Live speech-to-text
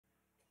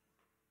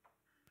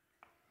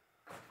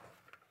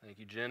Thank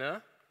you,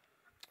 Jenna.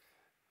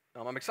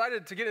 I'm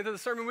excited to get into the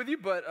sermon with you,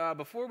 but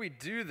before we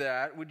do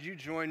that, would you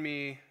join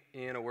me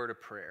in a word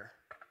of prayer?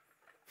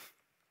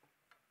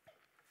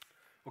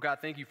 Well, God,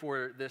 thank you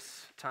for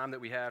this time that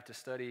we have to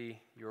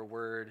study your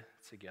word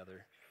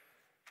together.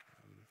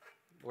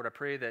 Lord, I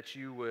pray that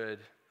you would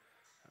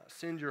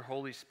send your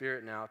Holy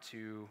Spirit now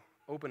to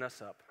open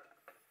us up.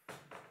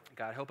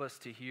 God, help us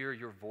to hear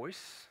your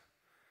voice.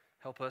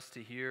 Help us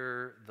to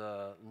hear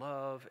the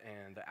love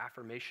and the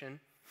affirmation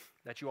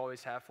that you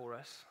always have for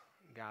us,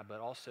 God, but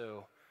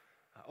also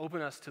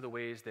open us to the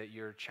ways that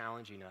you're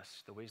challenging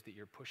us, the ways that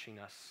you're pushing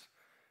us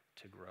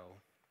to grow.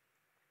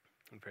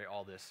 We pray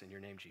all this in your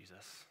name,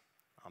 Jesus.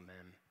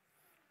 Amen.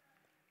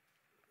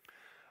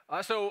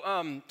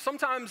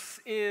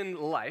 Sometimes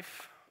in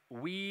life,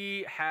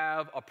 we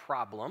have a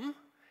problem,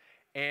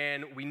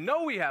 and we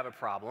know we have a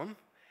problem,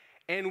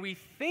 and we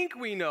think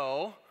we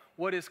know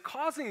what is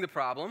causing the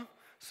problem,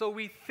 so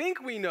we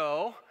think we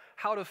know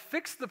how to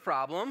fix the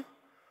problem,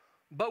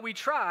 but we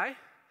try,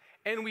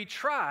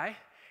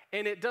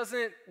 and it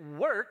doesn't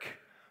work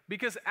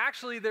because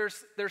actually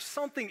there's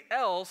something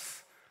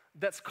else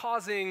that's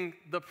causing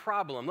the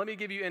problem. Let me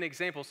give you an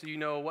example so you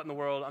know what in the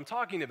world I'm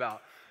talking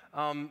about.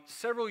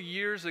 Several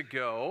years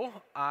ago,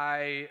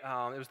 it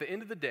was the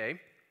end of the day.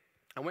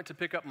 I went to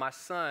pick up my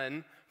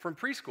son from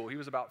preschool. He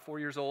was about 4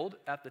 years old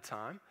at the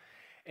time.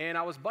 And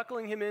I was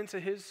buckling him into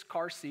his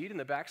car seat in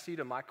the back seat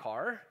of my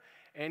car.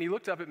 And he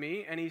looked up at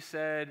me and he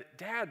said,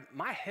 "Dad,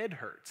 my head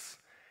hurts."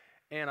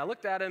 And I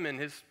looked at him and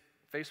his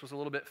face was a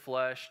little bit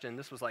flushed, and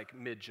this was like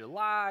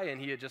mid-July,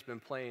 and he had just been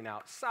playing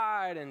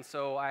outside. And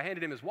so I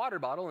handed him his water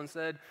bottle and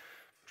said,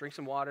 "Drink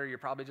some water. You're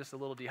probably just a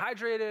little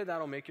dehydrated.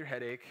 That'll make your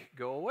headache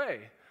go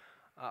away."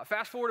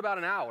 Fast forward about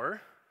an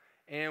hour,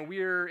 and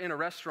we're in a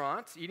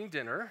restaurant eating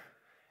dinner,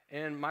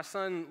 and my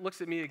son looks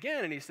at me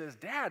again, and he says,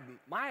 "Dad,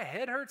 my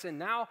head hurts, and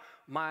now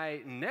my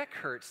neck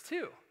hurts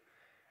too."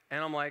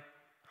 And I'm like,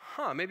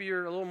 maybe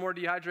you're a little more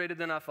dehydrated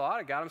than I thought.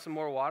 I got him some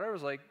more water. I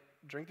was like,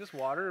 "Drink this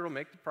water. It'll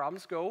make the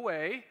problems go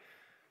away."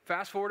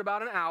 Fast forward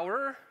about an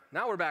hour.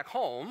 Now we're back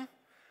home.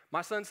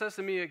 My son says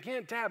to me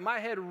again, "Dad, my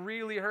head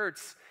really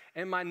hurts,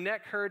 and my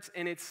neck hurts,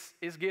 and it's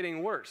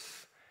getting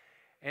worse."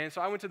 And so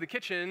I went to the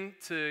kitchen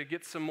to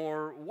get some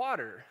more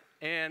water.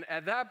 And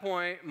at that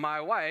point, my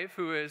wife,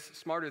 who is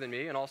smarter than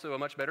me and also a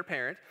much better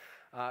parent,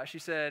 she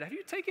said, "Have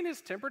you taken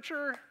his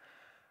temperature?"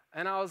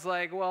 And I was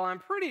like, "Well, I'm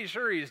pretty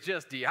sure he's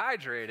just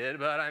dehydrated,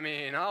 but I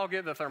mean, I'll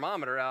get the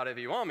thermometer out if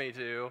you want me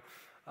to."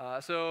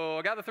 So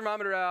I got the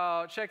thermometer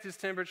out, checked his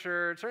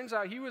temperature. It turns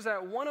out he was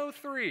at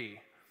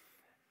 103.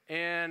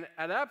 And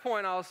at that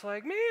point, I was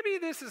like, maybe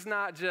this is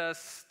not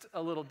just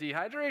a little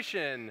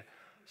dehydration.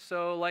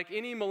 So like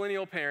any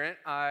millennial parent,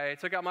 I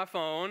took out my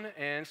phone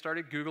and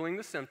started Googling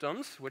the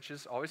symptoms, which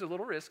is always a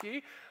little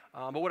risky.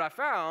 But what I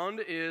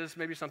found is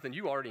maybe something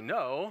you already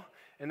know,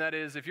 and that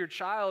is if your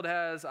child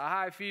has a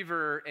high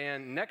fever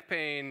and neck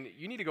pain,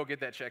 you need to go get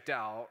that checked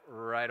out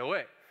right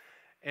away.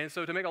 And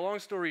so to make a long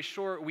story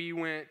short, we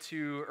went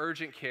to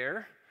urgent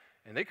care,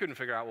 and they couldn't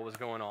figure out what was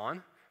going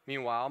on.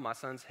 Meanwhile, my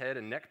son's head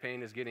and neck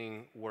pain is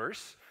getting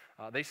worse.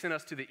 They sent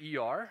us to the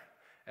ER.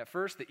 At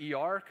first, the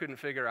ER couldn't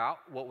figure out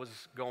what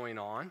was going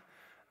on.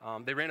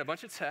 They ran a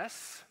bunch of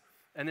tests,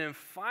 and then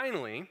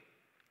finally,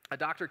 a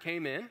doctor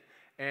came in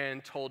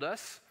and told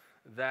us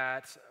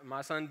that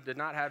my son did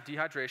not have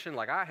dehydration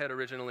like I had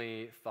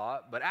originally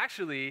thought, but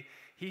actually,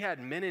 he had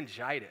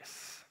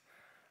meningitis.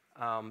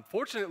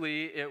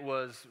 Fortunately, it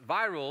was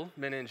viral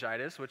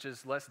meningitis, which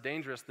is less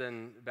dangerous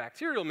than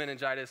bacterial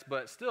meningitis,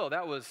 but still,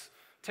 that was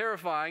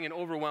terrifying and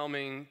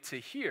overwhelming to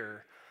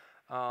hear.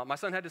 My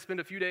son had to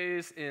spend a few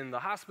days in the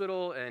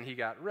hospital, and he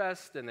got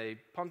rest, and they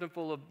pumped him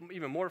full of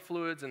even more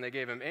fluids, and they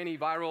gave him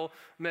antiviral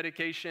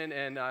medication,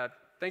 and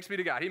thanks be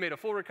to God, he made a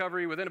full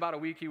recovery. Within about a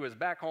week, he was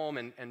back home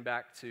and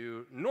back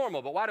to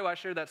normal. But why do I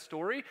share that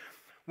story?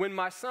 When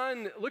my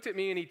son looked at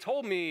me and he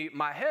told me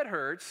my head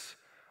hurts,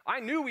 I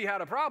knew we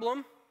had a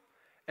problem.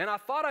 And I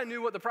thought I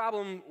knew what the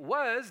problem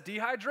was,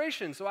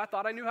 dehydration. So I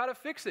thought I knew how to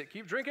fix it.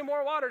 Keep drinking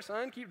more water,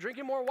 son. Keep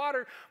drinking more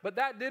water. But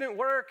that didn't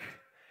work.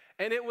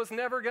 And it was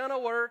never going to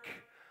work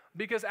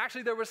because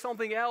actually there was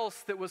something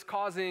else that was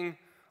causing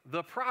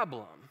the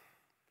problem.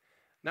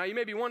 Now you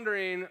may be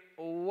wondering,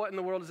 what in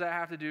the world does that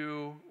have to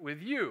do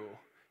with you?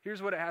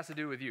 Here's what it has to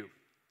do with you.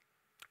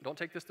 Don't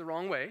take this the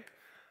wrong way.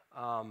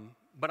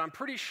 But I'm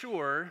pretty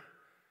sure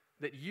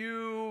that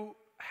you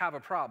have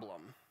a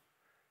problem.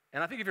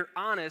 And I think if you're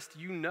honest,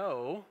 you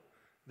know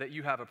that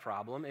you have a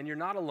problem, and you're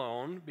not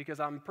alone because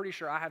I'm pretty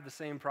sure I have the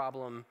same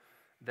problem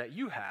that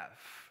you have.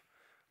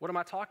 What am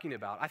I talking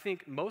about? I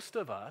think most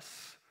of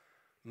us,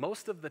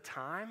 most of the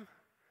time,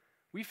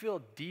 we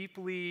feel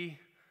deeply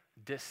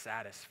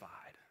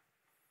dissatisfied.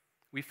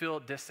 We feel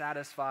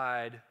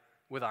dissatisfied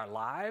with our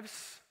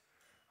lives.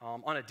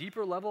 On a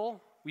deeper level,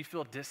 we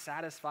feel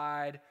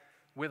dissatisfied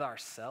with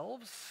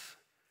ourselves.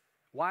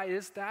 Why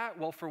is that?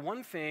 Well, for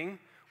one thing,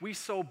 we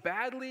so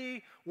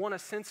badly want a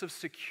sense of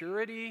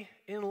security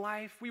in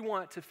life. We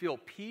want to feel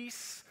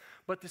peace.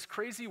 But this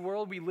crazy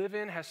world we live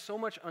in has so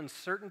much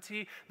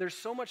uncertainty. There's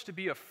so much to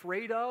be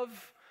afraid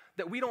of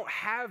that we don't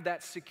have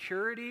that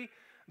security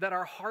that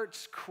our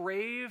hearts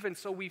crave, and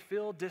so we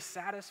feel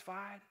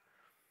dissatisfied.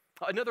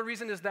 Another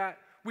reason is that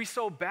we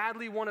so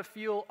badly want to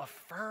feel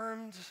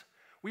affirmed.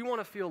 We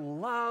want to feel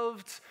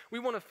loved. We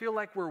want to feel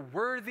like we're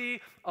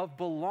worthy of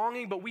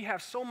belonging, but we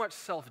have so much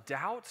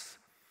self-doubt,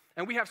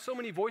 and we have so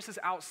many voices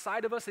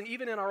outside of us and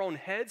even in our own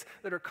heads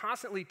that are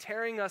constantly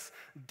tearing us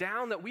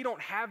down that we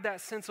don't have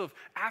that sense of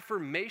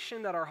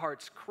affirmation that our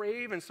hearts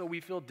crave, and so we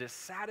feel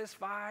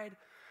dissatisfied.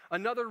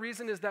 Another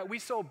reason is that we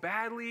so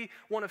badly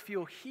want to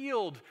feel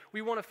healed.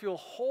 We want to feel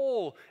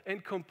whole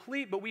and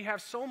complete, but we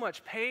have so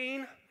much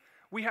pain.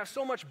 We have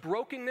so much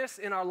brokenness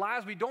in our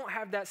lives. We don't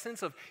have that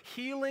sense of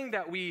healing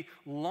that we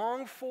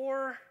long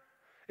for.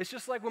 It's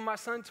just like when my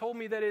son told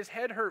me that his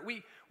head hurt.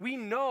 We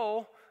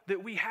know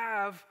that we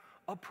have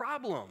a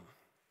problem.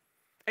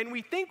 And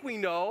we think we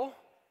know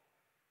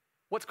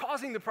what's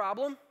causing the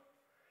problem.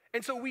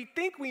 And so we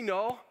think we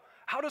know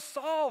how to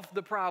solve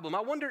the problem.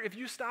 I wonder if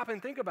you stop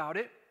and think about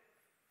it,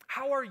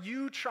 how are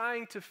you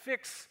trying to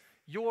fix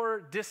your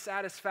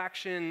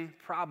dissatisfaction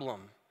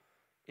problem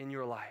in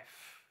your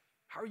life?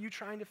 How are you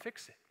trying to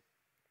fix it?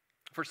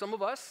 For some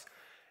of us,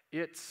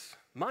 it's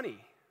money,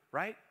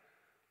 right?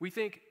 We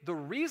think the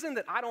reason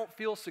that I don't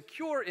feel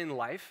secure in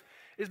life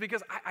is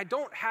because I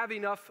don't have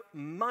enough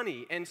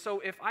money. And so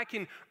if I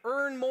can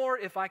earn more,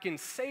 if I can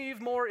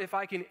save more, if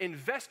I can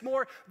invest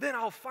more, then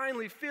I'll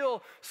finally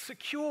feel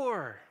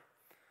secure.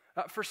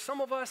 For some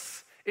of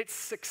us, it's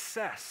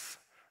success.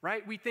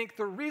 Right? We think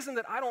the reason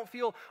that I don't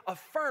feel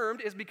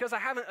affirmed is because I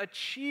haven't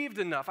achieved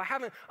enough. I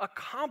haven't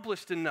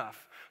accomplished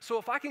enough. So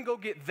if I can go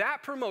get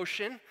that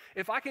promotion,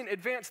 if I can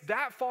advance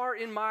that far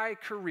in my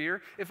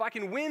career, if I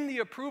can win the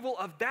approval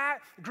of that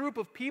group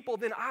of people,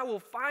 then I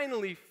will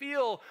finally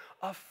feel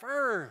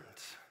affirmed.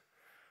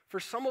 For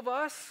some of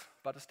us,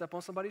 about to step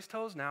on somebody's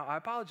toes now, I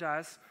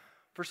apologize.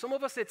 For some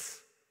of us,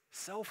 it's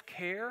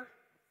self-care.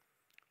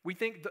 We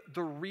think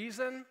the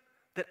reason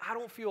that I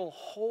don't feel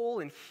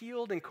whole and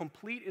healed and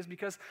complete is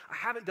because I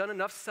haven't done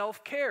enough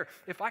self-care.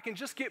 If I can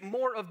just get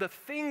more of the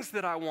things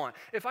that I want,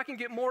 if I can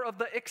get more of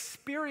the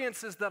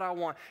experiences that I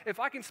want, if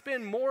I can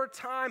spend more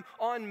time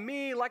on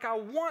me like I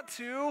want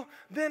to,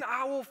 then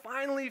I will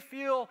finally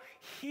feel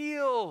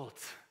healed.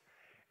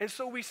 And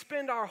so we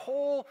spend our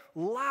whole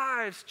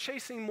lives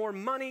chasing more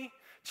money,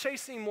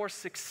 chasing more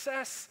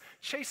success,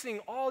 chasing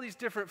all these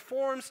different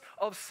forms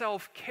of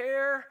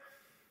self-care.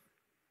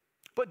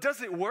 But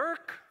does it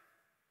work?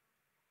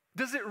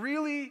 Does it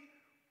really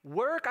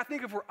work? I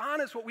think if we're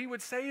honest, what we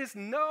would say is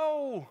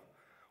no.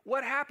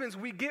 What happens?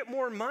 We get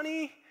more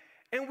money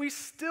and we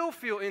still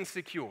feel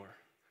insecure.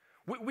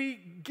 We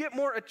get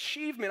more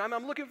achievement.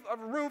 I'm looking at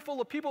a room full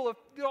of people,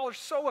 you all are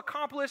so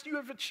accomplished, you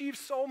have achieved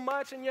so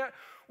much, and yet,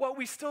 well,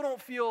 we still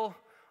don't feel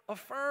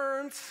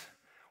affirmed.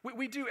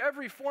 We do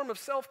every form of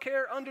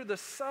self-care under the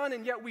sun,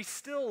 and yet we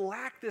still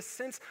lack this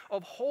sense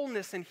of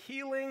wholeness and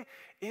healing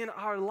in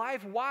our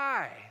life.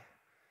 Why?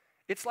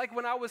 It's like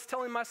when I was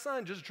telling my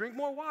son, just drink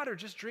more water,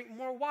 just drink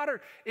more water.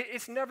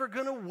 It's never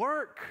going to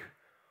work.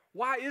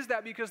 Why is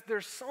that? Because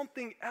there's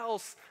something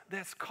else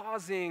that's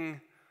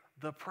causing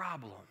the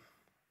problem.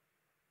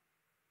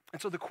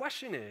 And so the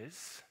question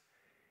is,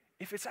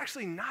 if it's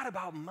actually not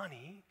about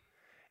money,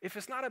 if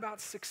it's not about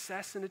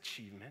success and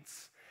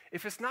achievements,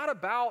 if it's not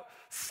about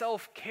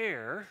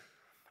self-care,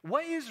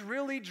 what is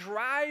really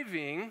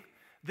driving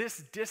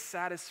this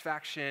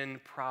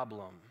dissatisfaction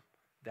problem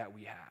that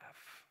we have?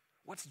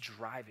 What's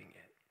driving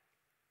it?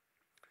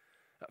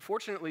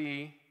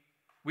 Fortunately,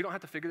 we don't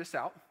have to figure this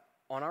out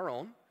on our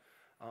own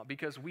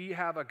because we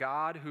have a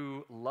God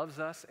who loves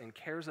us and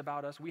cares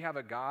about us. We have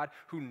a God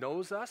who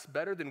knows us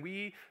better than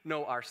we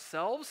know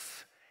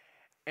ourselves.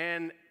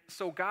 And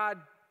so God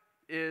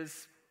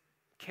is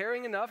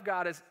caring enough,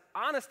 God is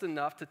honest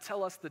enough to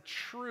tell us the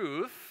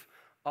truth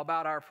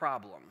about our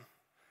problem.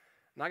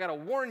 And I got to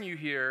warn you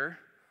here,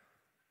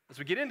 as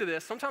we get into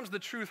this, sometimes the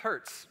truth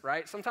hurts,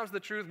 right? Sometimes the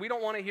truth, we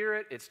don't want to hear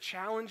it. It's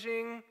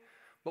challenging.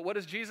 But what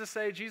does Jesus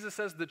say? Jesus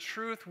says the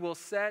truth will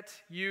set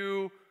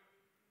you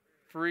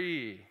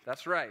free.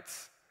 That's right.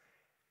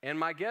 And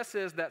my guess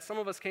is that some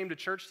of us came to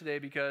church today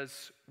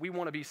because we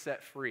want to be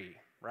set free,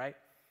 right?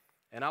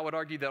 And I would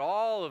argue that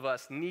all of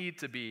us need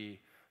to be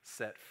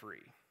set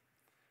free.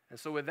 And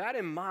so with that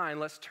in mind,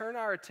 let's turn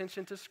our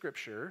attention to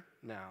Scripture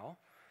now,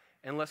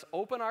 and let's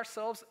open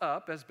ourselves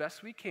up as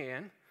best we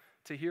can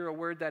to hear a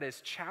word that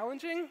is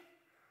challenging,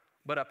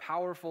 but a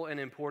powerful and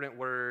important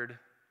word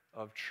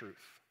of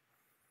truth.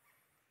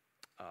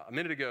 A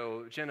minute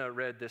ago, Jenna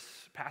read this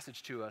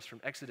passage to us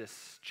from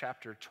Exodus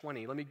chapter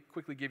 20. Let me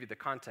quickly give you the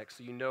context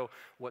so you know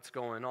what's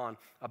going on.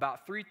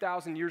 About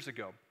 3,000 years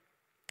ago,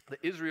 the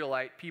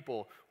Israelite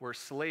people were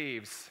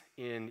slaves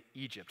in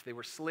Egypt. They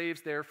were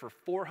slaves there for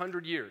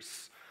 400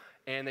 years,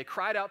 and they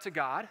cried out to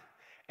God,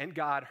 and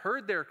God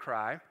heard their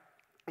cry.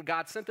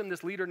 God sent them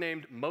this leader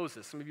named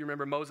Moses. Some of you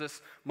remember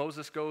Moses.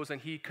 Moses goes and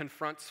he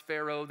confronts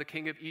Pharaoh, the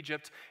king of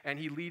Egypt, and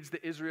he leads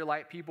the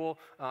Israelite people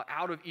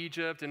out of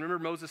Egypt. And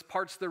remember, Moses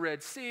parts the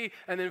Red Sea,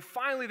 and then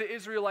finally the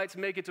Israelites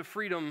make it to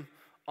freedom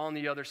on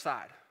the other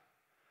side.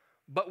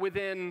 But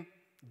within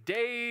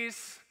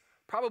days,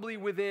 probably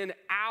within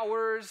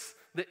hours,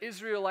 the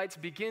Israelites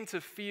begin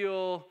to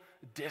feel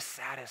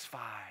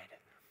dissatisfied.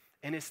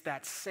 And it's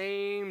that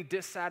same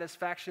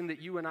dissatisfaction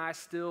that you and I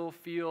still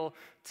feel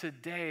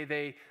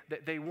today.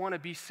 They want to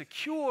be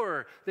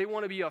secure. They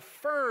want to be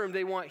affirmed.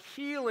 They want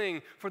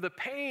healing for the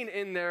pain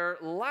in their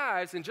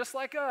lives. And just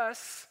like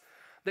us,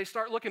 they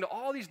start looking to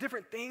all these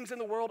different things in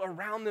the world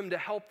around them to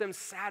help them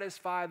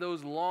satisfy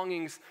those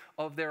longings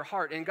of their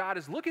heart. And God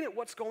is looking at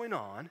what's going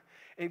on,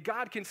 and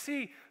God can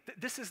see that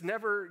this is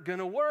never going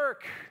to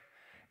work.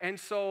 And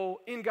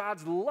so in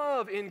God's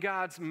love, in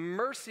God's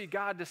mercy,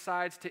 God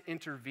decides to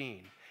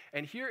intervene.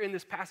 And here in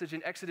this passage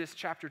in Exodus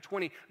chapter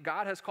 20,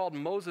 God has called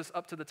Moses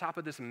up to the top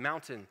of this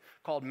mountain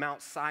called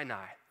Mount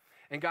Sinai.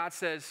 And God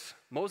says,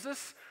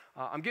 Moses,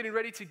 I'm getting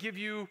ready to give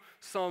you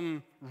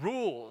some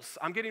rules.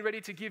 I'm getting ready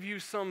to give you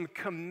some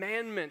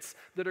commandments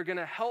that are going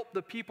to help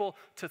the people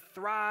to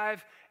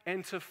thrive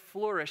and to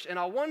flourish. And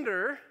I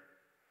wonder,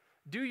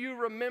 do you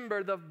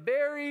remember the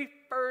very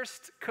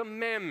first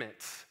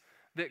commandment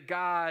that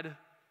God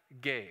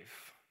gave?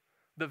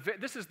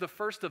 This is the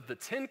first of the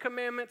 10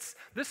 commandments.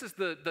 This is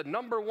the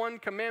number one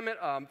commandment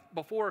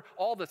before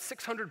all the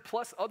 600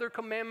 plus other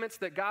commandments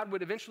that God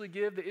would eventually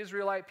give the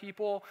Israelite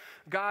people.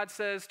 God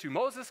says to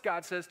Moses,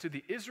 God says to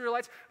the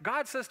Israelites,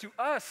 God says to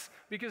us,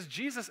 because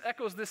Jesus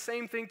echoes this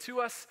same thing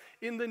to us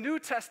in the New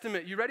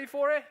Testament. You ready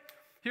for it?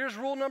 Here's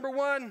rule number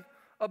one.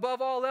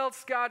 Above all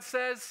else, God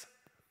says,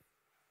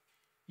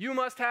 you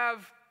must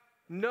have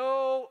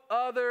no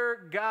other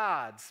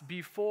gods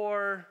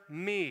before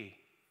me.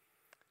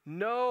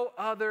 No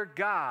other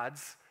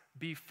gods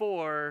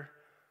before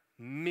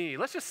me.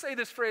 Let's just say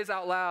this phrase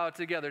out loud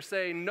together.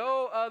 Say,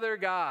 no other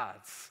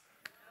gods.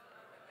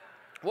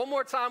 One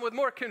more time with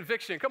more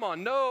conviction. Come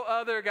on, no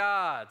other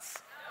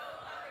gods. No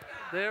other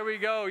gods. There we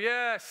go.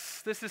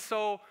 Yes, this is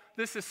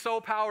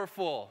so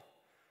powerful.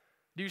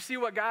 Do you see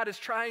what God is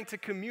trying to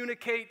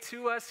communicate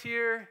to us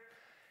here?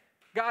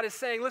 God is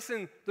saying,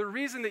 listen, the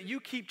reason that you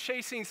keep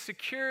chasing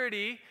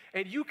security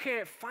and you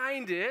can't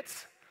find it,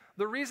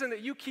 the reason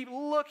that you keep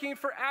looking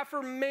for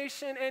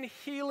affirmation and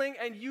healing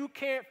and you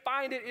can't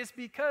find it is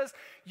because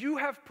you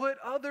have put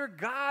other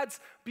gods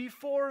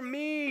before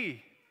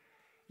me.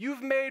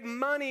 You've made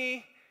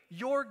money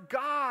your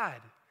God.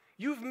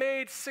 You've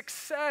made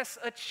success,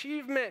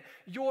 achievement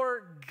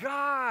your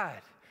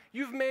God.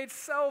 You've made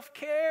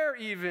self-care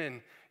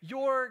even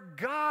your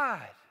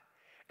God.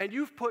 And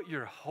you've put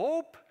your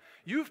hope,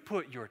 you've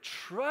put your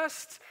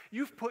trust,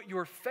 you've put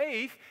your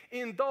faith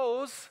in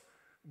those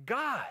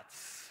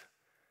gods.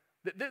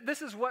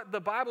 This is what the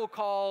Bible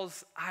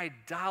calls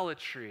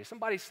idolatry.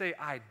 Somebody say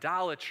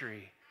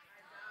idolatry.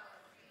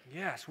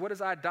 Yes, what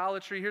is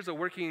idolatry? Here's a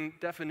working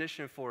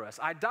definition for us.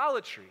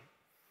 Idolatry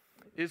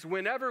is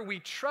whenever we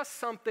trust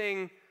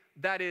something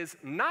that is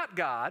not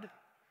God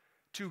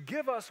to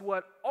give us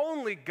what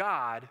only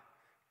God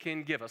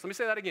can give us. Let me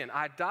say that again.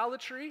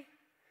 Idolatry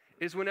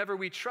is whenever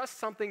we trust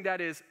something that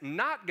is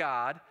not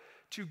God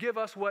to give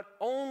us what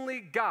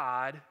only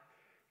God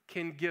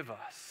can give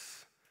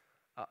us.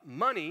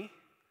 Money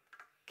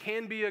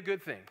can be a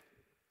good thing.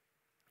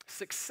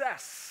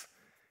 Success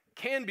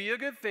can be a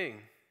good thing.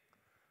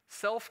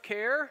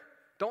 Self-care,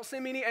 don't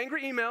send me any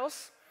angry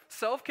emails.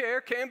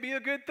 Self-care can be a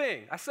good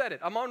thing. I said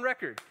it, I'm on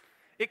record.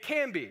 It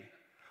can be.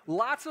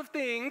 Lots of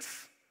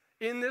things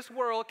in this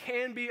world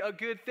can be a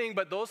good thing,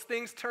 but those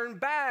things turn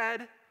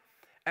bad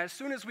as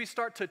soon as we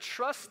start to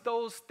trust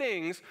those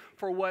things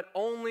for what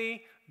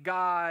only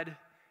God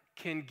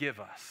can give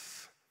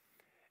us.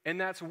 And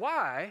that's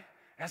why,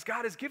 as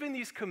God is giving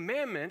these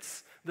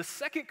commandments, the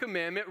second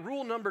commandment,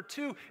 rule number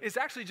 2, is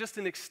actually just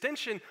an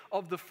extension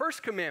of the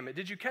first commandment.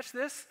 Did you catch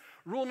this?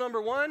 Rule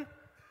number 1,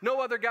 no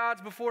other gods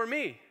before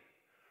me.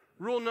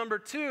 Rule number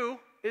 2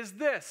 is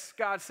this.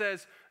 God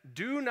says,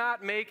 do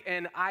not make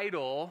an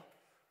idol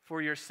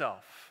for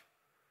yourself.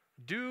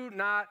 Do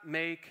not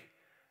make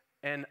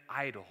an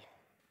idol.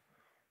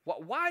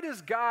 Why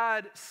does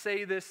God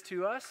say this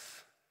to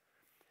us?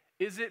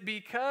 Is it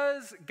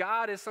because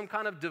God is some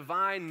kind of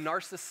divine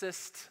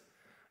narcissist?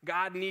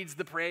 God needs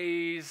the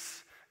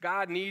praise.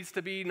 God needs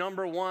to be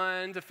number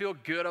one to feel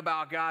good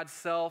about God's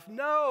self.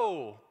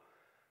 No,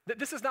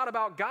 this is not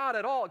about God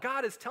at all.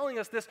 God is telling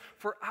us this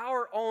for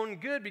our own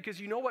good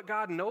because you know what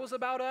God knows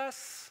about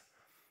us?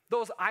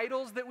 Those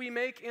idols that we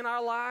make in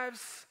our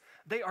lives,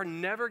 they are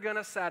never going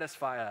to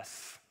satisfy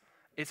us.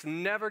 It's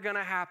never going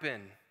to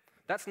happen.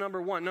 That's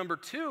number 1. Number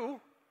 2,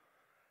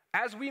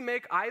 as we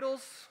make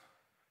idols,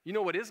 you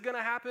know what is going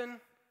to happen?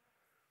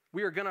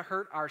 We are going to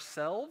hurt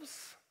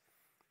ourselves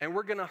and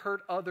we're going to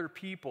hurt other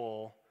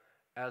people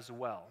as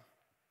well.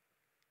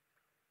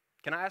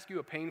 Can I ask you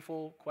a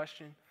painful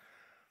question?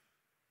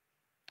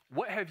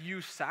 What have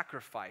you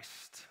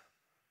sacrificed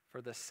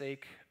for the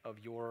sake of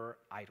your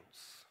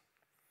idols?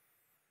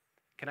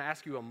 Can I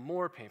ask you a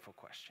more painful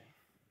question?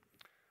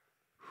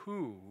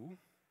 Who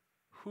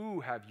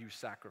have you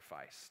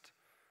sacrificed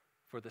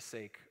for the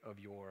sake of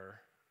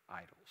your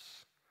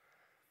idols?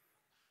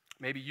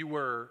 Maybe you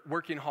were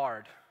working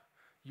hard.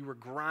 You were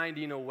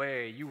grinding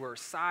away. You were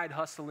side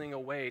hustling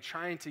away,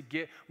 trying to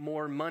get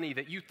more money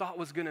that you thought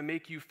was going to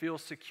make you feel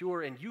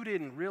secure, and you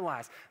didn't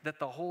realize that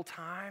the whole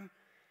time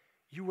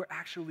you were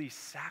actually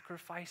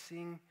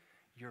sacrificing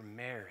your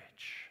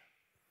marriage.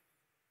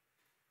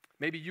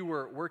 Maybe you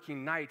were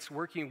working nights,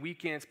 working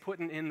weekends,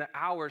 putting in the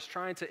hours,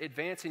 trying to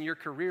advance in your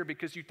career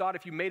because you thought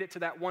if you made it to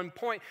that one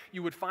point,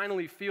 you would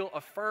finally feel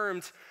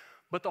affirmed.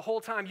 But the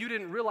whole time you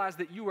didn't realize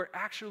that you were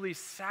actually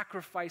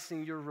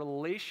sacrificing your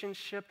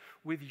relationship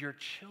with your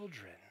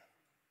children.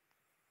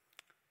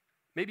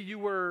 Maybe you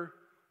were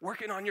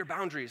working on your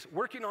boundaries,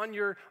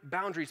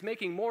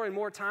 making more and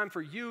more time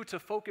for you to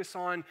focus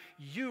on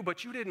you,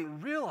 but you didn't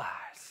realize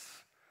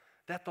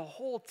that the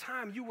whole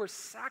time you were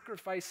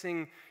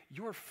sacrificing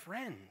your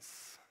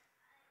friends.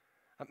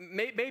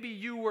 Maybe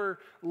you were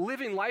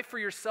living life for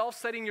yourself,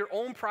 setting your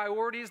own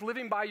priorities,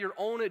 living by your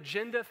own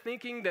agenda,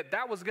 thinking that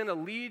that was going to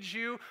lead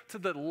you to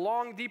the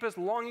deepest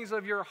longings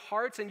of your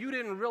hearts, and you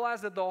didn't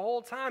realize that the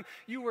whole time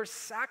you were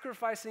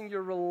sacrificing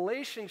your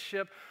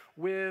relationship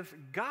with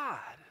God.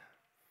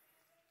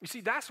 You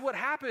see, that's what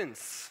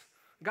happens.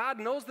 God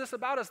knows this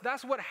about us.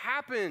 That's what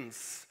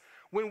happens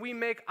when we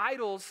make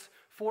idols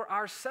for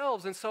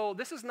ourselves. And so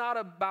this is not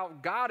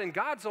about God and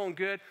God's own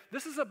good.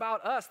 This is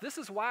about us. This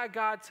is why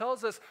God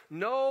tells us,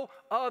 no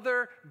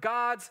other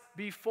gods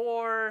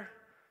before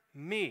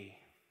me.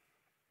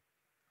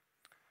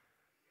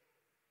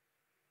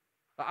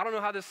 I don't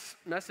know how this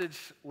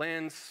message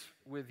lands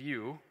with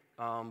you,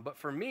 but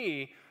for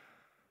me,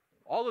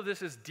 all of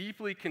this is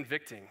deeply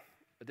convicting.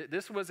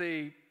 This was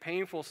a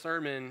painful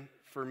sermon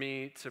for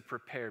me to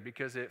prepare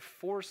because it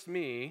forced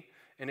me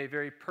in a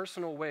very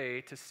personal way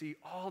to see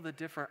all the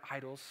different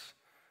idols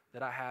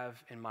that I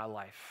have in my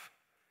life.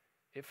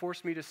 It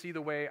forced me to see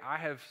the way I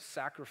have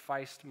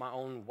sacrificed my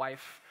own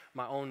wife,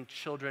 my own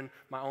children,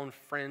 my own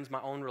friends,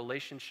 my own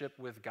relationship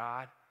with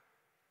God.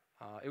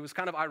 It was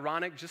kind of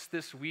ironic. Just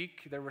this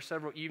week, there were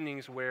several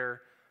evenings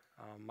where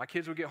my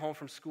kids would get home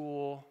from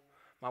school,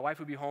 my wife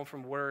would be home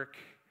from work,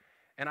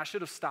 and I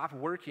should have stopped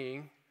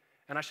working,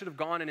 and I should have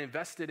gone and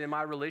invested in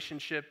my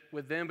relationship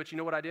with them, but you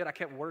know what I did? I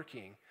kept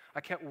working.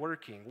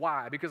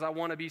 Why? Because I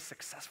want to be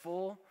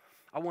successful.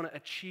 I want to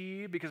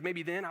achieve, because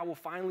maybe then I will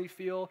finally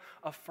feel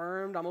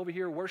affirmed. I'm over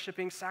here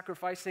worshiping,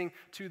 sacrificing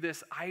to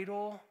this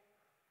idol.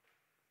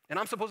 And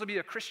I'm supposed to be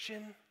a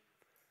Christian.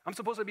 I'm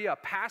supposed to be a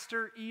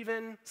pastor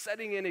even,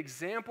 setting an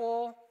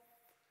example.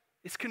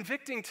 It's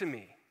convicting to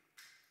me.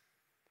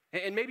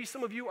 And maybe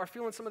some of you are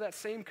feeling some of that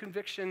same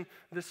conviction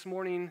this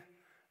morning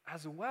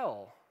as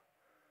well.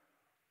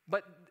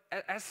 But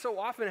as so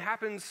often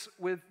happens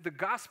with the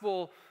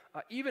gospel,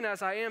 even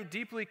as I am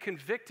deeply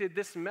convicted,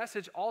 this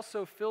message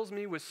also fills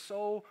me with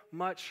so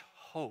much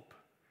hope.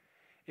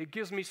 It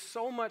gives me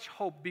so much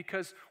hope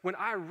because when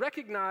I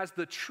recognize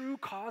the true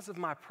cause of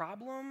my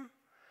problem,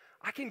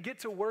 I can get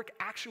to work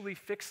actually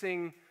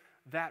fixing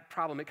that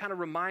problem. It kind of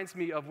reminds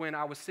me of when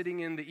I was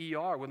sitting in the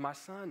ER with my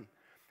son,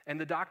 and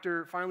the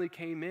doctor finally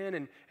came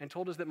in and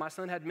told us that my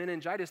son had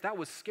meningitis. That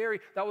was scary.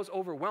 That was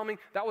overwhelming.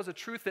 That was a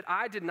truth that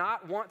I did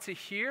not want to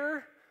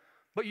hear.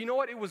 But you know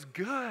what? It was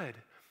good.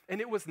 And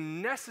it was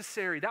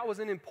necessary. That was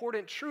an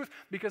important truth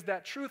because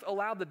that truth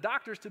allowed the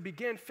doctors to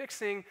begin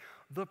fixing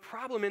the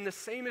problem. And the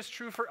same is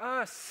true for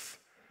us.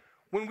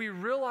 When we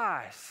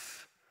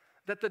realize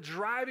that the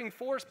driving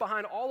force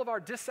behind all of our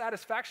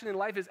dissatisfaction in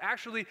life is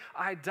actually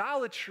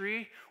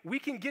idolatry, we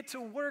can get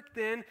to work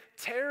then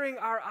tearing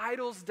our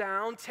idols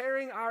down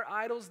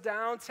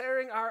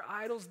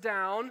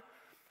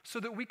so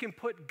that we can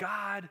put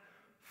God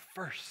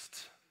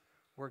first,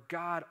 where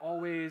God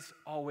always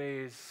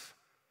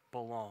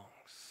belongs.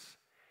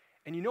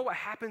 And you know what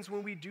happens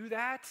when we do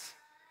that?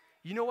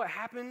 You know what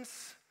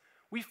happens?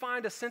 We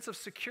find a sense of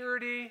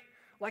security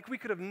like we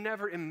could have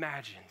never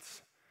imagined.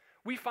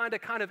 We find a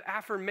kind of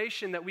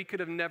affirmation that we could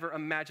have never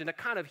imagined, a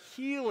kind of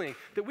healing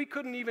that we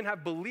couldn't even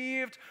have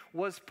believed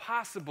was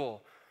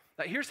possible.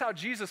 Now, here's how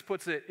Jesus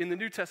puts it in the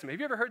New Testament.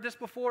 Have you ever heard this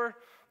before?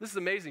 This is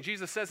amazing.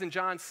 Jesus says in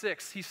John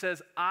 6, he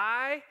says,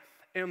 I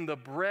am the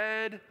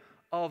bread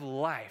of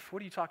life.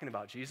 What are you talking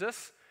about,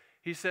 Jesus?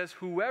 He says,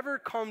 whoever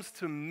comes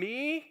to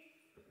me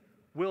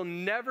will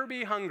never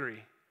be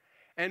hungry,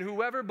 and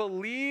whoever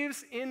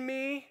believes in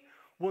me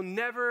will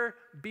never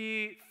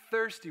be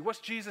thirsty. What's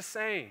Jesus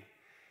saying?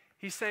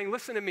 He's saying,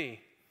 listen to me,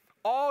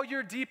 all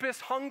your deepest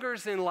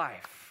hungers in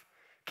life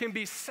can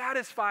be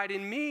satisfied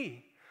in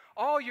me.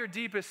 All your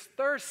deepest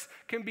thirsts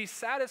can be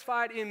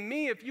satisfied in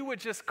me if you would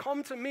just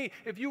come to me,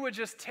 if you would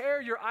just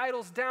tear your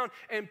idols down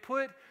and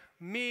put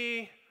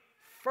me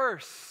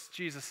first,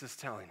 Jesus is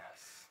telling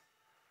us.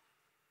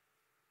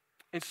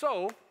 And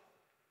so,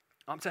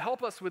 to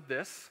help us with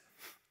this,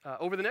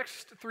 over the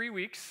next 3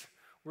 weeks,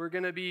 we're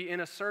going to be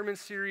in a sermon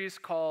series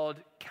called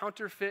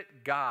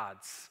Counterfeit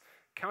Gods.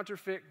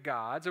 Counterfeit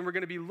Gods, and we're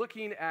going to be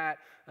looking at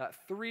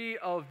 3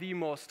 of the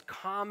most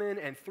common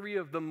and 3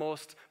 of the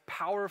most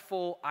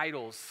powerful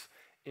idols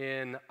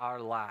in our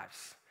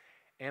lives.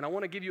 And I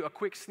want to give you a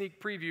quick sneak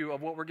preview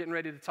of what we're getting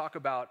ready to talk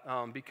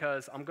about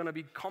because I'm going to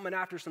be coming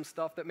after some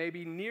stuff that may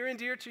be near and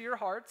dear to your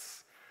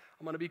hearts.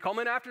 I'm going to be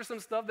coming after some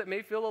stuff that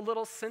may feel a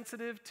little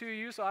sensitive to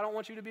you, so I don't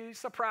want you to be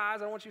surprised.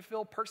 I don't want you to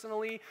feel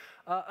personally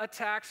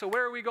attacked. So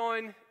where are we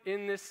going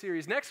in this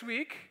series? Next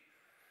week,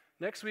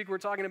 we're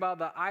talking about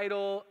the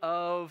idol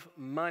of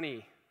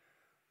money.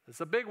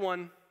 It's a big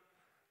one,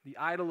 the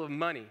idol of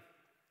money.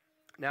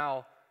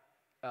 Now,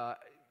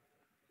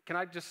 can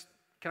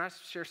I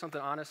share something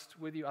honest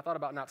with you? I thought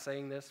about not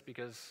saying this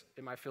because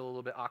it might feel a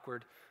little bit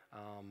awkward,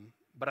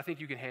 but I think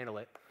you can handle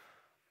it.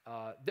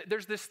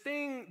 There's this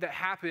thing that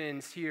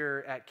happens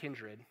here at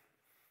Kindred.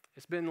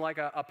 It's been like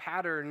a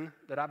pattern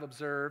that I've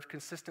observed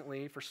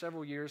consistently for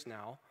several years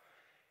now.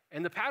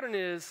 And the pattern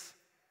is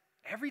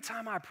every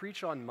time I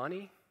preach on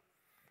money,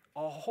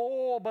 a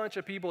whole bunch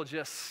of people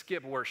just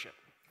skip worship.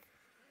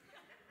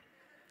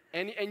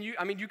 And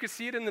you can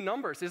see it in the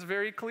numbers. It's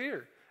very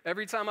clear.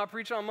 Every time I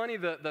preach on money,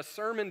 the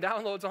sermon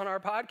downloads on our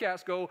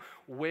podcast go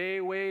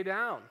way, way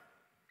down.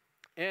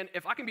 And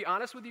if I can be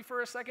honest with you for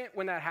a second,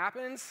 when that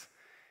happens,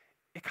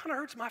 it kind of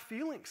hurts my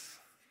feelings.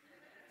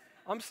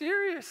 I'm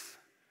serious.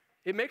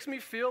 It makes me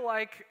feel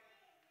like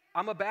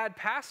I'm a bad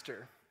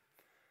pastor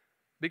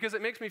because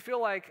it makes me feel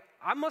like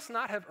I must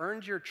not have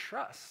earned your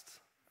trust.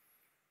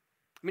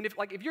 I mean,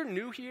 if you're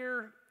new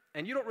here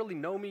and you don't really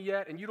know me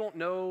yet and you don't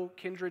know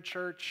Kindred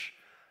Church,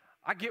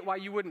 I get why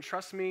you wouldn't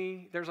trust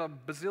me. There's a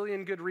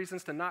bazillion good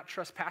reasons to not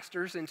trust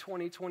pastors in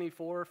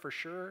 2024 for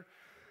sure.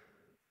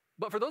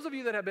 But for those of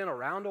you that have been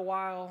around a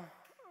while,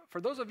 for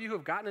those of you who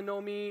have gotten to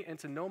know me and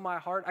to know my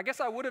heart, I guess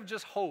I would have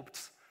just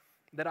hoped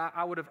that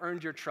I would have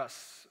earned your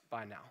trust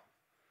by now.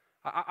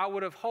 I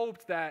would have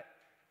hoped that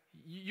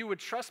you would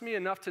trust me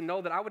enough to know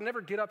that I would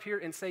never get up here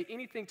and say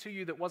anything to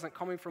you that wasn't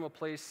coming from a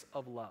place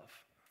of love.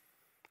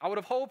 I would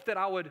have hoped that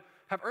I would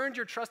have earned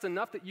your trust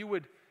enough that you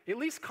would at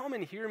least come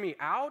and hear me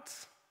out.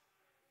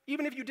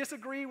 Even if you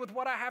disagree with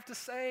what I have to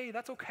say,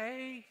 that's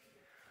okay.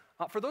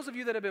 For those of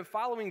you that have been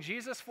following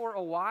Jesus for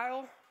a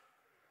while,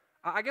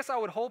 I guess I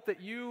would hope that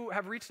you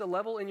have reached a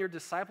level in your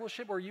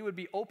discipleship where you would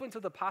be open to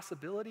the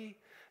possibility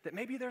that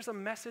maybe there's a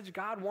message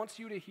God wants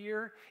you to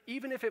hear,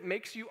 even if it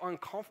makes you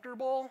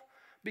uncomfortable,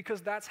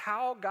 because that's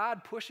how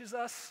God pushes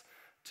us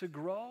to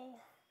grow.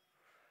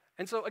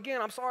 And so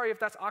again, I'm sorry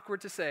if that's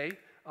awkward to say,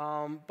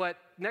 but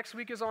next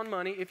week is on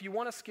money. If you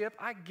want to skip,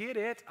 I get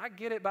it,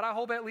 but I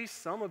hope at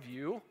least some of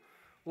you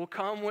will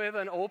come with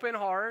an open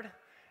heart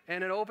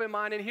and an open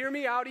mind and hear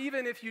me out,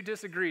 even if you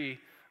disagree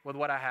with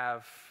what I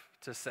have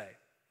to say.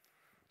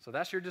 So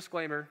that's your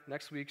disclaimer.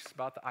 Next week's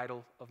about the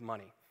idol of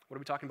money. What are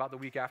we talking about the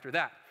week after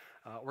that?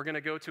 We're going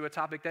to go to a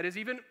topic that is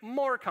even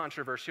more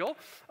controversial.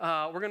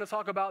 We're going to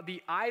talk about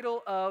the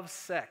idol of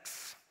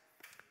sex.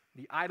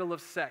 The idol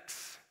of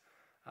sex.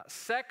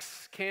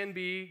 Sex can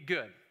be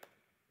good.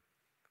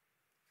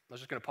 I was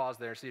just going to pause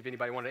there and see if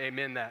anybody wanted to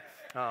amen that.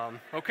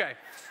 Okay.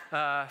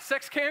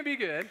 Sex can be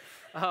good.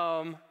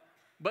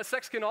 But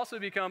sex can also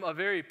become a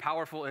very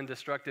powerful and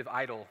destructive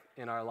idol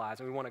in our lives,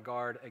 and we want to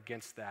guard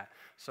against that.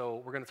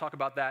 So we're going to talk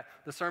about that.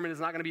 The sermon is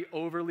not going to be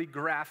overly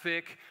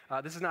graphic.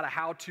 This is not a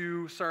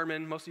how-to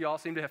sermon. Most of y'all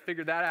seem to have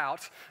figured that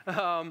out.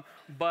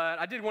 But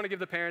I did want to give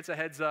the parents a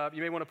heads up.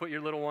 You may want to put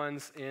your little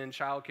ones in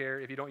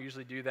childcare if you don't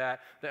usually do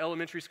that. The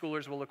elementary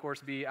schoolers will, of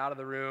course, be out of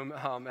the room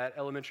at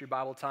elementary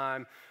Bible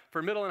time.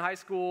 For middle and high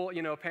school,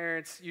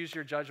 parents, use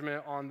your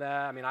judgment on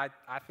that. I mean, I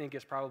think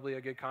it's probably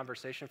a good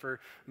conversation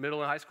for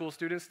middle and high school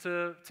students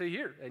to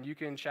hear, and you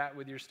can chat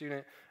with your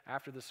student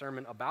after the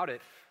sermon about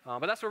it.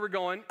 But that's where we're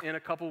going in a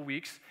couple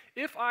weeks.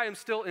 If I am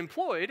still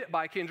employed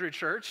by Kindred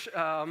Church,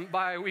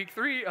 by week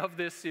 3 of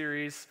this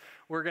series,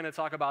 we're going to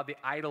talk about the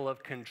idol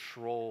of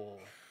control.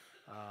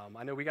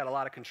 I know we got a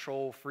lot of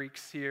control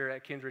freaks here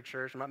at Kindred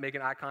Church. I'm not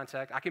making eye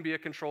contact. I can be a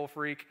control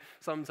freak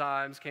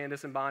sometimes.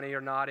 Candace and Bonnie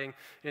are nodding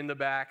in the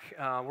back.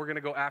 We're going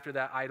to go after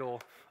that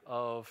idol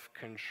of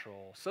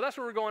control. So that's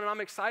where we're going, and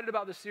I'm excited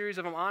about this series.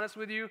 If I'm honest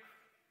with you,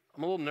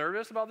 I'm a little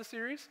nervous about the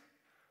series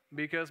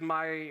because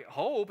my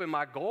hope and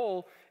my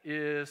goal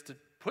is to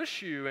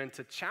push you and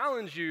to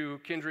challenge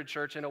you, Kindred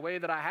Church, in a way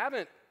that I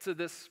haven't to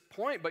this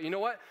point. But you know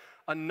what?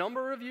 A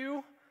number of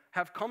you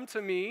have come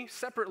to me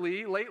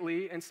separately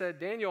lately and said,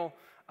 Daniel,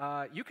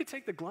 you could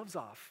take the gloves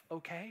off,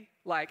 okay?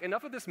 Like,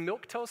 enough of this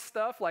milquetoast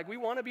stuff. Like, we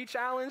want to be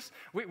challenged.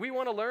 We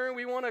want to learn.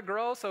 We want to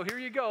grow. So here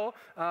you go.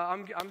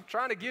 I'm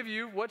trying to give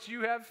you what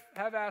you have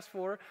asked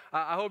for.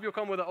 I hope you'll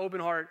come with an open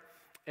heart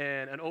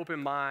and an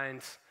open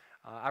mind.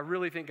 I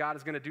really think God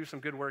is going to do some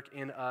good work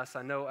in us.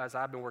 I know as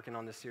I've been working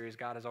on this series,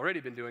 God has already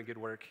been doing good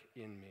work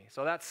in me.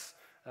 So that's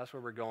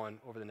where we're going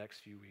over the next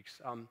few weeks.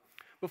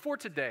 Before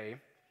today,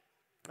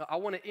 I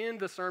want to end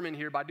the sermon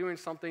here by doing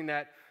something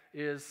that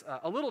is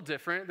a little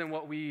different than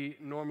what we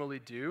normally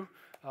do.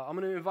 I'm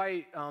going to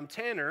invite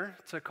Tanner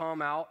to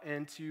come out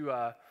and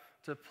to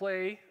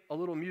play a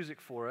little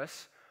music for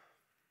us.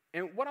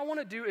 And what I want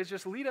to do is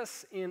just lead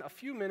us in a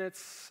few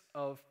minutes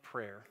of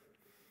prayer.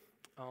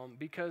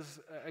 Because,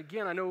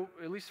 again, I know,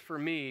 at least for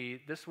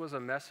me, this was a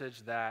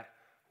message that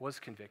was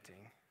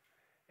convicting.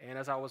 And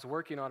as I was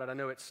working on it, I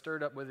know it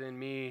stirred up within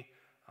me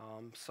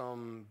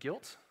some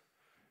guilt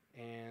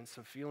and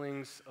some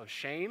feelings of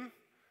shame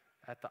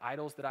at the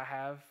idols that I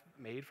have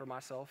made for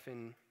myself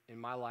in in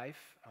my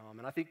life.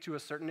 And I think to a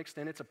certain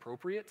extent it's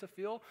appropriate to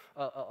feel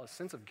a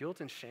sense of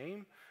guilt and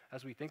shame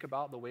as we think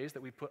about the ways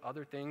that we put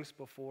other things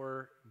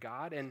before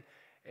God. And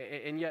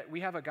yet we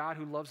have a God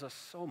who loves us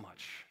so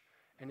much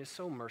and is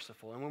so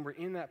merciful. And when we're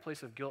in that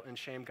place of guilt and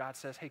shame, God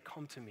says, hey,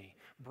 come to me.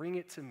 Bring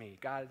it to me.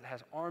 God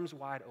has arms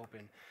wide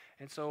open.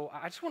 And so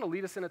I just want to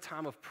lead us in a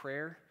time of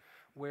prayer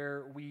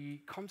where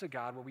we come to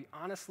God, where we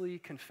honestly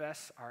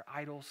confess our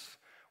idols,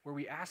 where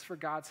we ask for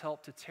God's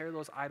help to tear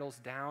those idols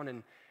down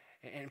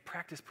and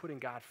practice putting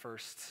God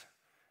first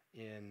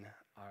in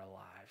our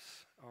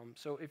lives.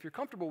 So if you're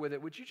comfortable with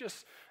it, would you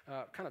just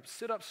kind of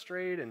sit up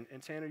straight, and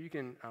Tanner, you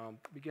can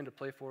begin to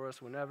play for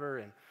us whenever,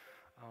 and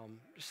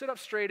just sit up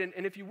straight,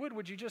 and if you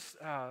would you just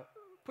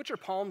put your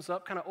palms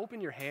up, kind of open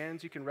your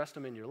hands. You can rest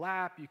them in your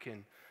lap, you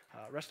can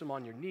rest them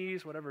on your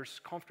knees,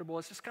 whatever's comfortable.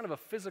 It's just kind of a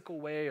physical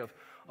way of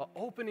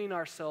opening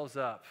ourselves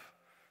up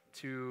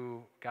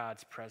to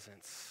God's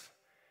presence.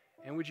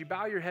 And would you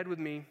bow your head with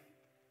me,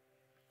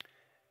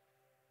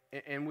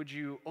 and would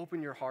you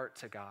open your heart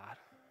to God?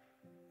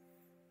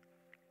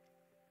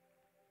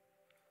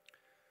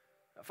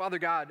 Father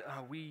God,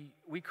 we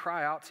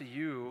cry out to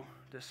you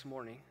this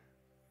morning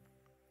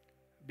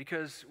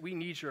because we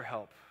need your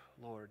help,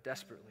 Lord,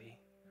 desperately.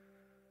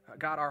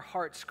 God, our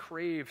hearts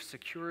crave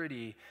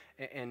security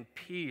and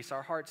peace.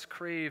 Our hearts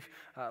crave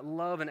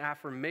love and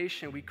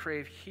affirmation. We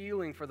crave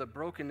healing for the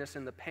brokenness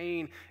and the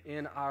pain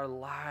in our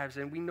lives.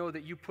 And we know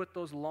that you put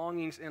those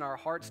longings in our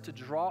hearts to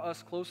draw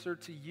us closer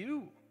to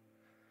you.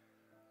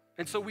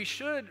 And so we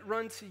should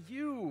run to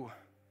you.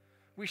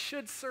 We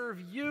should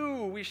serve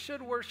you. We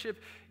should worship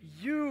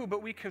you.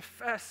 But we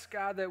confess,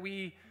 God, that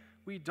we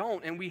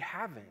don't and we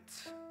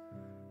haven't.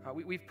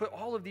 We've put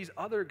all of these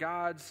other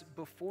gods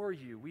before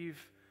you. We've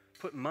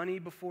put money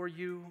before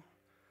you.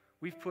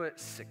 We've put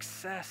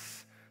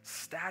success,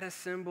 status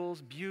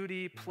symbols,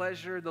 beauty,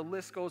 pleasure. The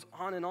list goes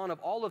on and on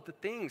of all of the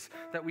things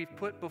that we've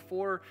put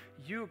before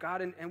you,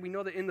 God. And we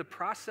know that in the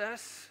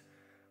process,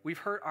 we've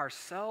hurt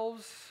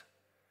ourselves.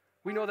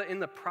 We know that in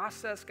the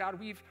process, God,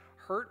 we've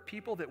hurt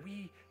people that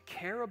we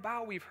care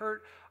about. We've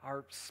hurt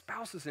our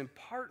spouses and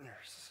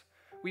partners.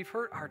 We've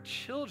hurt our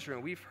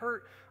children. We've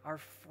hurt our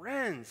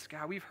friends.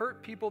 God, we've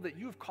hurt people that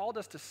you've called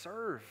us to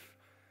serve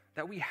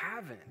that we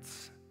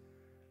haven't.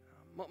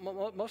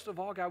 Most of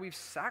all, God, we've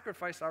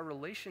sacrificed our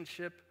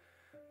relationship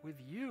with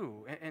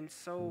you. And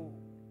so,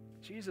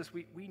 Jesus,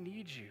 we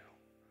need you.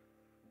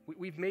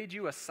 We've made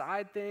you a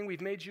side thing.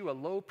 We've made you a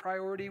low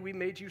priority. We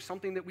made you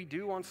something that we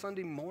do on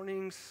Sunday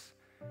mornings.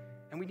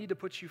 And we need to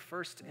put you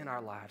first in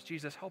our lives.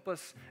 Jesus, help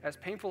us, as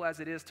painful as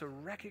it is, to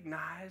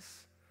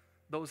recognize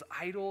those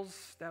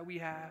idols that we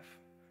have.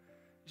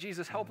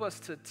 Jesus, help us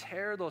to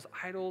tear those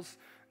idols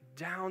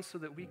down so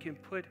that we can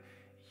put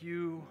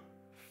you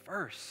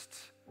first.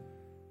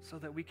 So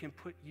that we can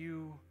put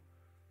you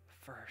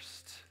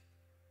first.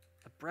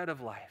 The bread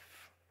of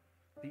life.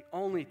 The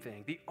only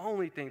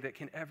thing that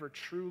can ever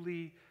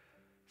truly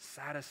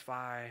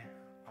satisfy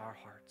our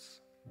hearts.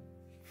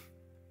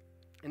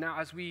 And now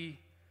as we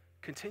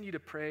continue to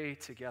pray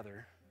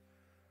together,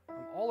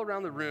 all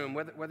around the room,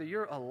 whether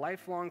you're a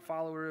lifelong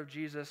follower of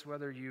Jesus,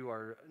 whether you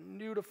are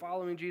new to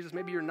following Jesus,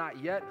 maybe you're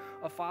not yet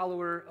a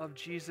follower of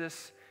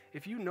Jesus,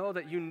 if you know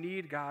that you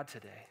need God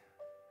today,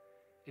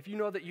 if you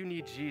know that you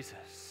need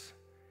Jesus,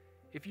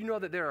 if you know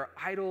that there are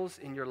idols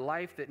in your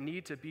life that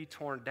need to be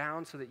torn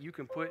down so that you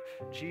can put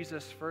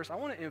Jesus first, I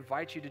want to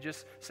invite you to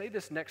just say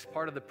this next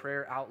part of the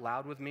prayer out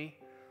loud with me.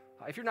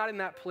 If you're not in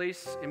that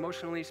place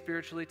emotionally,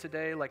 spiritually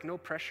today, like no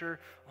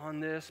pressure on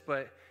this,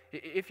 but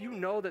if you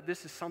know that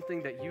this is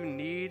something that you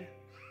need,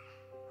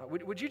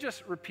 would you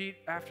just repeat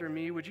after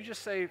me? Would you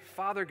just say,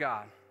 Father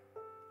God,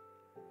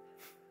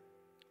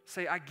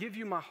 say, I give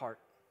you my heart.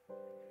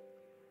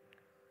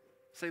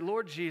 Say,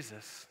 Lord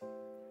Jesus,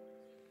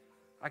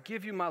 I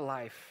give you my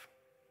life.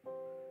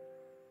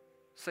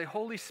 Say,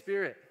 Holy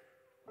Spirit,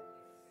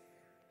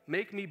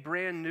 make me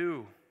brand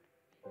new.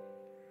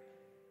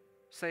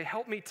 Say,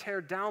 help me tear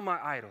down my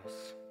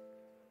idols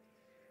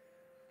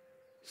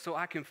so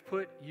I can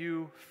put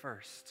you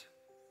first.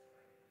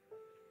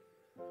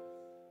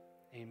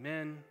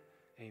 Amen,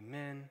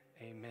 amen,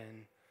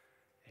 amen,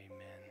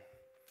 amen.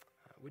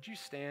 Would you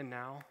stand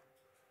now?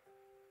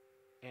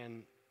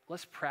 And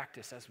let's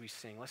practice as we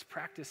sing. Let's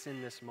practice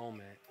in this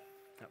moment,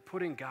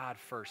 putting God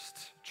first,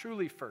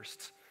 truly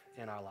first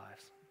in our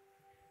lives.